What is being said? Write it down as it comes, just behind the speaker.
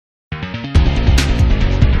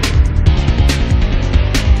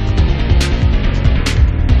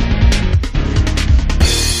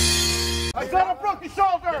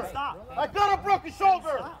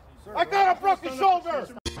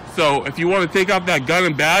So if you want to take out that gun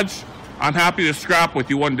and badge, I'm happy to scrap with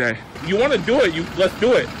you one day. You want to do it, let's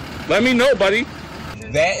do it. Let me know, buddy.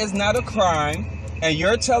 That is not a crime, and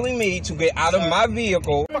you're telling me to get out of my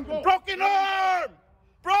vehicle. Broken arm!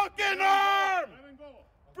 Broken arm!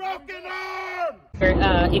 Broken arm!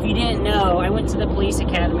 If you didn't know, I went to the police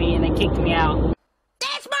academy and they kicked me out.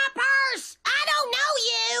 That's my purse! I don't know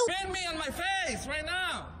you! Spit me on my face right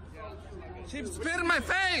now! She spit in my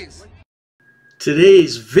face!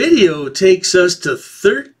 Today's video takes us to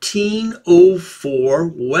 1304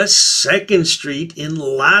 West 2nd Street in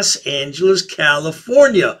Los Angeles,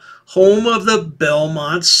 California, home of the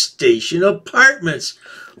Belmont Station Apartments.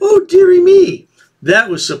 Oh, dearie me, that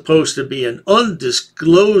was supposed to be an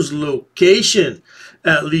undisclosed location,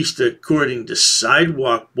 at least according to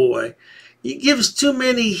SidewalkBoy. He gives too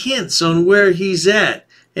many hints on where he's at,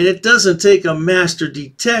 and it doesn't take a master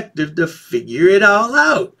detective to figure it all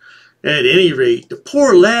out. At any rate, the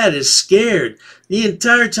poor lad is scared the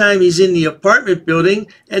entire time he's in the apartment building,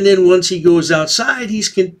 and then once he goes outside, he's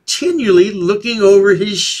continually looking over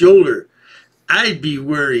his shoulder. I'd be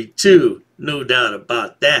worried too, no doubt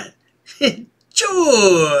about that.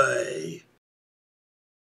 Enjoy!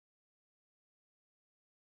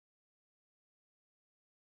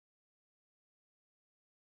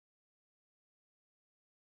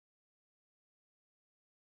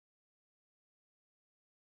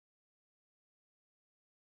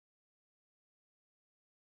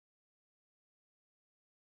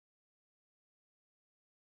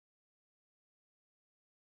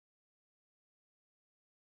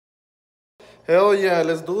 Hell yeah,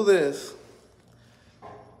 let's do this.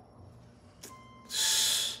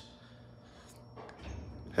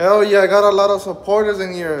 Hell yeah, I got a lot of supporters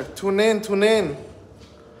in here. Tune in, tune in.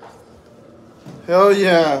 Hell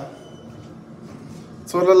yeah.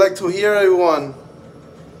 That's what I like to hear, everyone.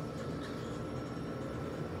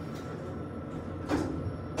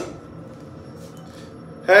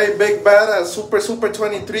 Hey, Big Badass, Super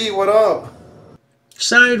 23, what up?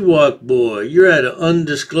 SidewalkBoy, you're at an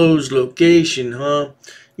undisclosed location, huh?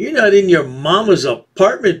 You're not in your mama's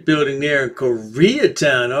apartment building there in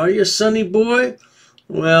Koreatown, are you, sonny boy?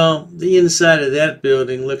 Well, the inside of that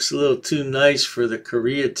building looks a little too nice for the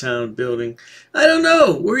Koreatown building. I don't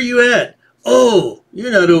know, where are you at? Oh,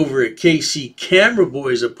 you're not over at KC Camera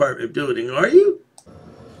Boy's apartment building, are you?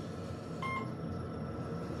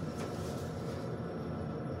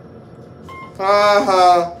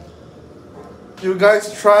 Haha. You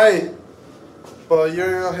guys try, but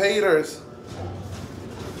you're haters.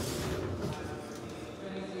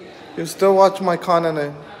 You still watch my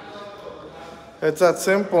content. It's that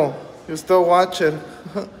simple. You still watch it.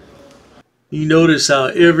 You notice how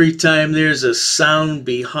every time there's a sound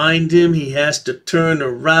behind him, he has to turn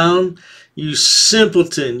around? You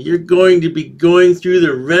simpleton, you're going to be going through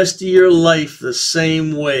the rest of your life the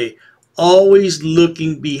same way. Always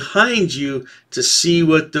looking behind you to see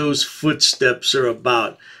what those footsteps are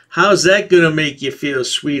about. How's that going to make you feel,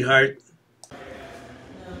 sweetheart?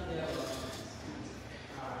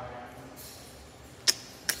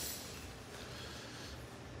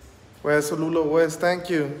 West Lula West, thank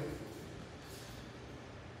you.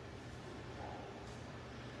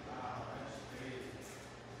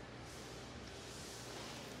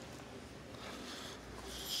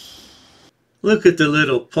 Look at the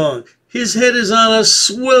little punk. His head is on a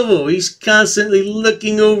swivel. He's constantly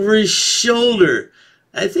looking over his shoulder.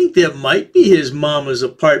 I think that might be his mama's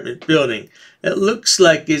apartment building. It looks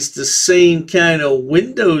like it's the same kind of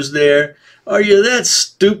windows there. Are you that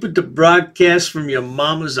stupid to broadcast from your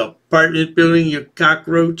mama's apartment building, you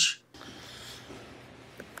cockroach?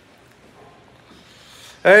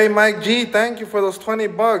 Hey, Mike G, thank you for those 20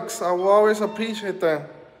 bucks. I will always appreciate that.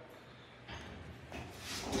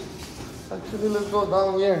 Actually, let's go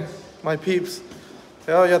down here, my peeps.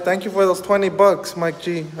 Hell yeah, thank you for those 20 bucks, Mike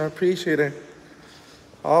G. I appreciate it.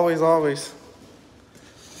 Always, always.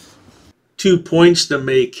 2 points to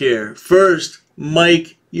make here. First,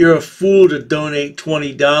 Mike, you're a fool to donate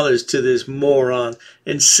 $20 to this moron.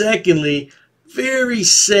 And secondly, very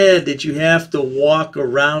sad that you have to walk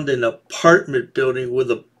around an apartment building with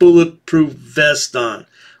a bulletproof vest on.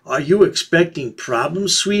 Are you expecting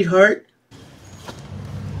problems, sweetheart?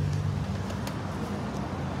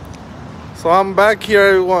 So I'm back here,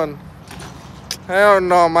 everyone. Hell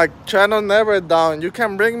no, my channel never down. You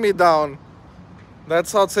can bring me down.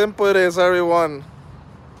 That's how simple it is, everyone.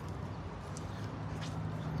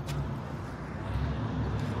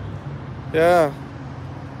 Yeah.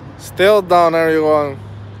 Still down, everyone.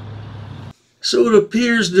 So it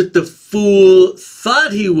appears that the fool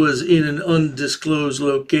thought he was in an undisclosed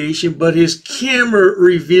location, but his camera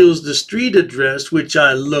reveals the street address, which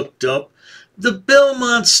I looked up. The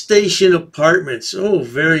Belmont Station Apartments. Oh,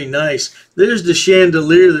 very nice. There's the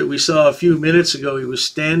chandelier that we saw a few minutes ago he was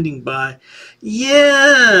standing by.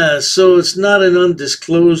 Yeah, so it's not an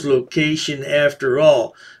undisclosed location after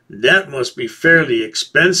all. That must be fairly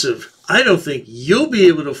expensive. I don't think you'll be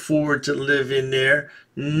able to afford to live in there.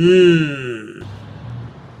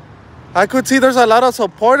 I could see there's a lot of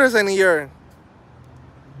supporters in here.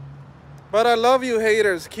 But I love you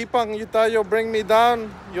haters. Keep on, you thought you'll bring me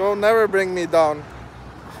down? You'll never bring me down.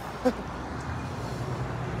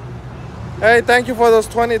 Hey, thank you for those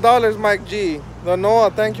 $20, Mike G. The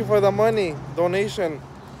Noah, thank you for the money. Donation.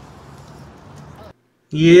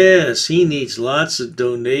 Yes, he needs lots of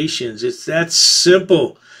donations. It's that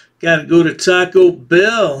simple. Gotta go to Taco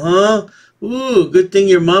Bell, huh? Ooh, good thing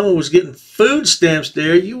your mama was getting food stamps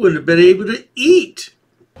there. You wouldn't have been able to eat.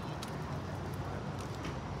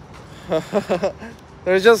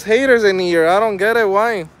 There's just haters in here. I don't get it.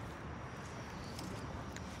 Why?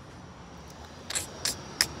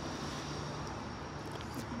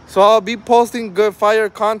 So I'll be posting good fire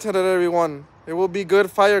content at everyone. It will be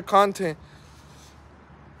good fire content.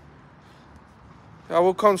 I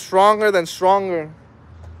will come stronger than stronger.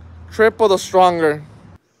 Triple the stronger.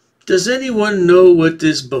 Does anyone know what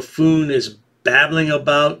this buffoon is babbling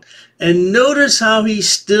about? And notice how he's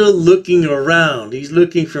still looking around. He's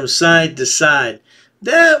looking from side to side.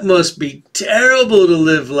 That must be terrible to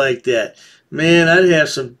live like that. Man, I'd have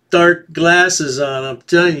some dark glasses on, I'm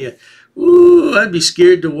telling you. Ooh, I'd be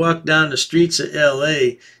scared to walk down the streets of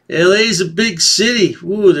L.A. L.A.'s a big city.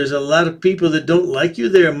 Ooh, there's a lot of people that don't like you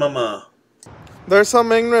there, mama. There's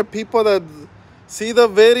some ignorant people that see the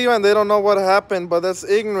video and they don't know what happened, but that's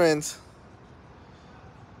ignorance.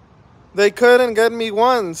 They couldn't get me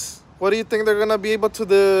once. What do you think they're gonna be able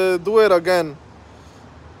to do it again?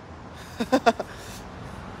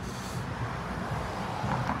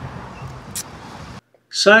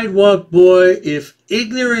 Sidewalk boy, if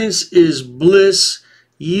ignorance is bliss,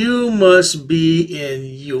 you must be in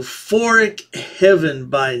euphoric heaven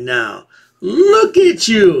by now. Look at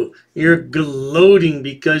you. You're gloating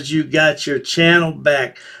because you got your channel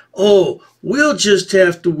back. Oh, we'll just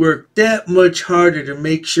have to work that much harder to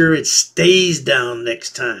make sure it stays down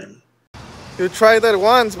next time. You tried that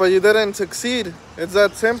once, but you didn't succeed. It's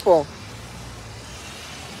that simple.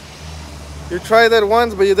 You tried that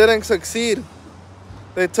once, but you didn't succeed.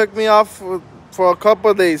 They took me off for a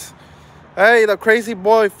couple of days. Hey, the crazy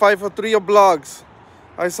boy 503 of blogs.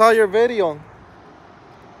 I saw your video.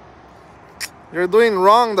 You're doing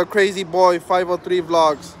wrong, the crazy boy 503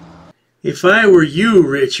 vlogs. If I were you,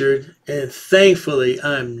 Richard, and thankfully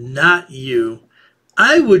I'm not you,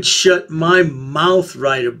 I would shut my mouth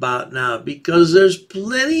right about now because there's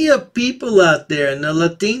plenty of people out there in the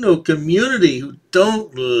Latino community who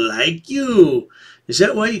don't like you. Is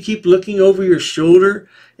that why you keep looking over your shoulder?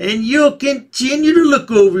 And you'll continue to look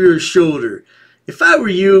over your shoulder. If I were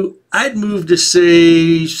you, I'd move to,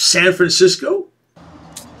 say, San Francisco.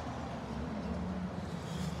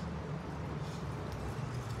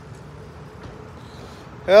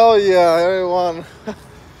 Hell yeah, everyone.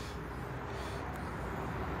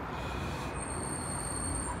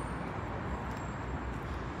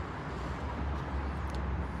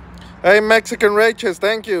 Hey, Mexican Righteous,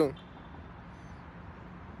 thank you.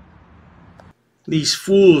 These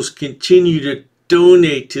fools continue to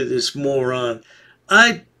donate to this moron.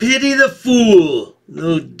 I pity the fool.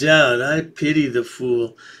 No doubt, I pity the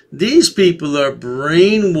fool. These people are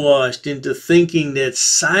brainwashed into thinking that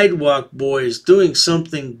Sidewalk Boy is doing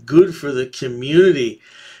something good for the community.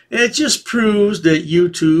 And it just proves that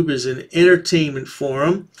YouTube is an entertainment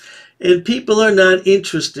forum, and people are not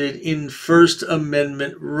interested in First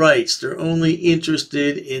Amendment rights. They're only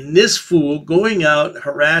interested in this fool going out,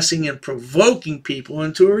 harassing and provoking people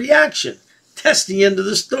into a reaction. That's the end of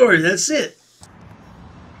the story. That's it.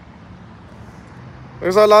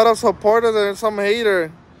 There's a lot of supporters and some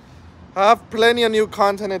hater. I have plenty of new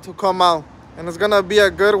content to come out, and it's gonna be a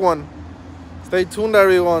good one. Stay tuned,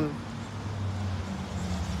 everyone.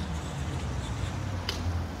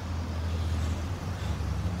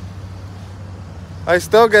 I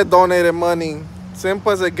still get donated money.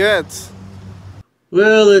 Simple as it gets.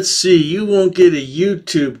 Well, let's see. You won't get a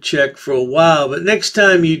YouTube check for a while, but next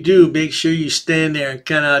time you do, make sure you stand there and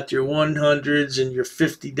count out your 100s and your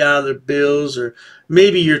 $50 bills, or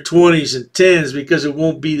maybe your 20s and 10s, because it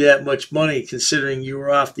won't be that much money considering you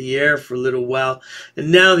were off the air for a little while. And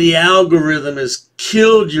now the algorithm has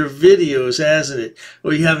killed your videos, hasn't it?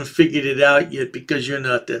 Well, you haven't figured it out yet because you're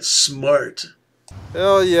not that smart.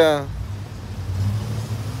 Hell yeah.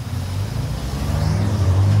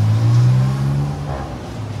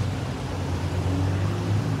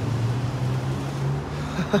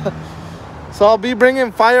 So I'll be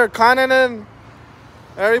bringing fire content.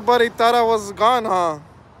 Everybody thought I was gone, huh?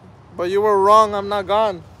 But you were wrong. I'm not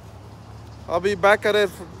gone. I'll be back at it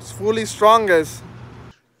fully strongest.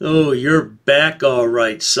 Oh, you're back all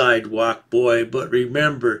right, Sidewalk Boy, but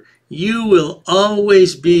remember, you will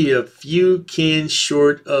always be a few cans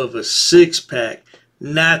short of a six-pack,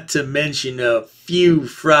 not to mention a few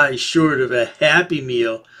fries short of a Happy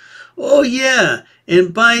Meal. Oh yeah,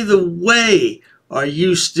 and by the way, are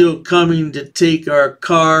you still coming to take our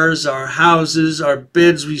cars, our houses, our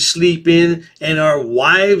beds we sleep in, and our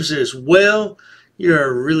wives as well? You're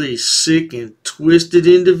a really sick and twisted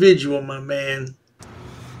individual, my man.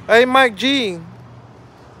 Hey, Mike G.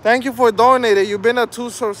 Thank you for donating. You've been a 2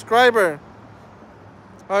 subscriber.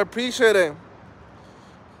 I appreciate it.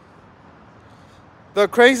 The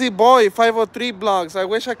Crazy Boy 503 blogs. I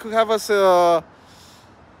wish I could have us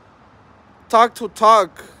talk to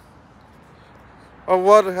talk of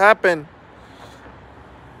what happened.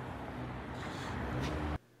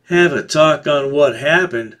 Have a talk on what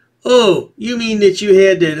happened? Oh, you mean that you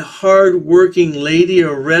had that hard-working lady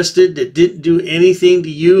arrested that didn't do anything to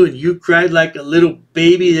you and you cried like a little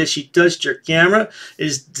baby that she touched your camera?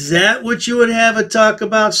 Is that what you would have a talk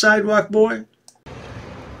about, Sidewalk Boy?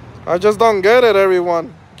 I just don't get it,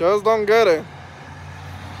 everyone. Just don't get it.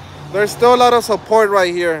 There's still a lot of support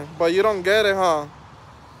right here, but you don't get it, huh?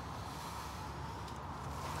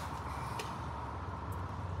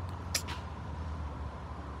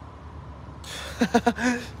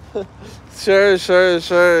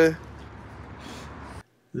 Sure.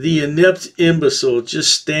 The inept imbecile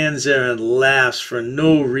just stands there and laughs for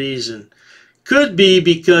no reason. Could be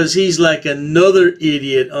because he's like another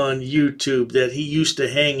idiot on YouTube that he used to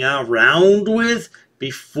hang around with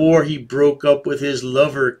before he broke up with his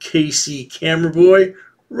lover Casey Cameraboy.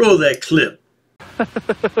 Roll that clip.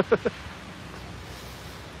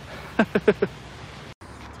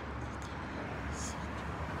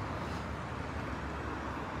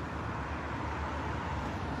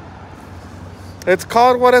 It's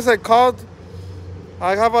called, what is it called?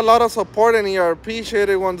 I have a lot of support in here.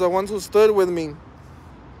 Appreciated ones, the ones who stood with me.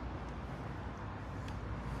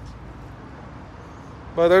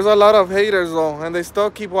 But there's a lot of haters though, and they still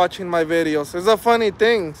keep watching my videos. It's a funny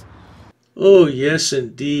thing. Oh yes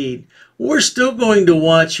indeed. We're still going to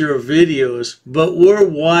watch your videos, but we're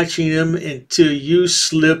watching them until you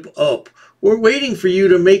slip up. We're waiting for you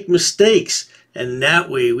to make mistakes, and that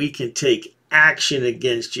way we can take action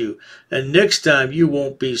against you. And next time you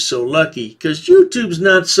won't be so lucky, because YouTube's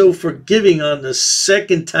not so forgiving on the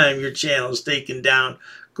second time your channel's taken down.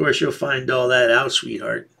 Of course, you'll find all that out,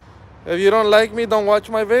 sweetheart. If you don't like me, don't watch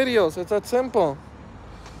my videos. It's that simple.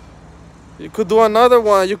 You could do another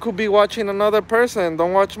one. You could be watching another person.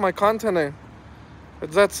 Don't watch my content.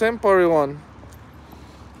 It's that simple, everyone.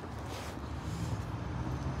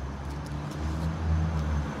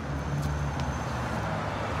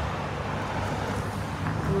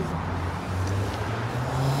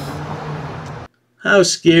 How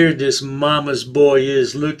scared this mama's boy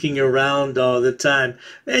is, looking around all the time.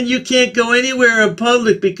 And you can't go anywhere in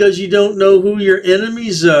public because you don't know who your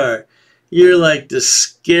enemies are. You're like the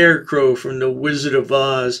scarecrow from the Wizard of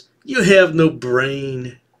Oz. You have no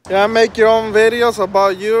brain. Yeah, make your own videos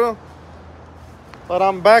about you. But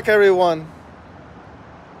I'm back, everyone.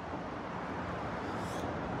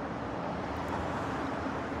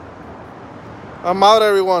 I'm out,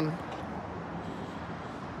 everyone.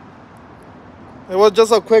 It was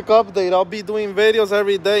just a quick update. I'll be doing videos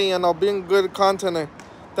every day and I'll be in good content.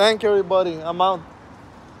 Thank you, everybody. I'm out.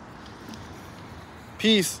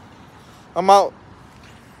 Peace. I'm out.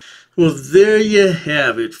 Well, there you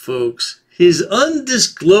have it, folks. His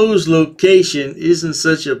undisclosed location isn't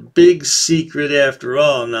such a big secret after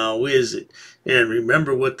all now, is it? And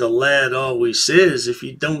remember what the lad always says, if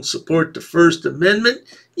you don't support the First Amendment,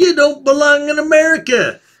 you don't belong in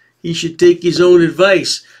America. He should take his own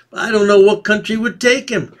advice. I don't know what country would take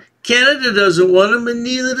him. Canada doesn't want him, and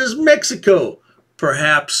neither does Mexico.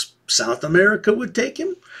 Perhaps South America would take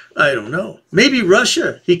him? I don't know. Maybe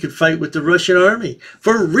Russia. He could fight with the Russian army.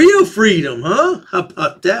 For real freedom, huh? How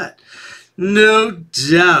about that? No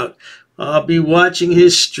doubt. I'll be watching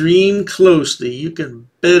his stream closely. You can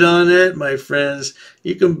bet on that, my friends.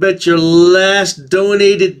 You can bet your last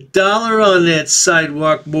donated dollar on that,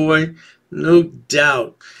 Sidewalk Boy. No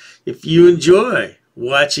doubt. If you enjoy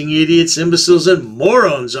watching idiots, imbeciles, and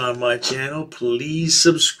morons on my channel, please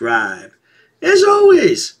subscribe. As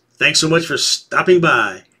always, thanks so much for stopping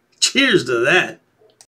by. Cheers to that.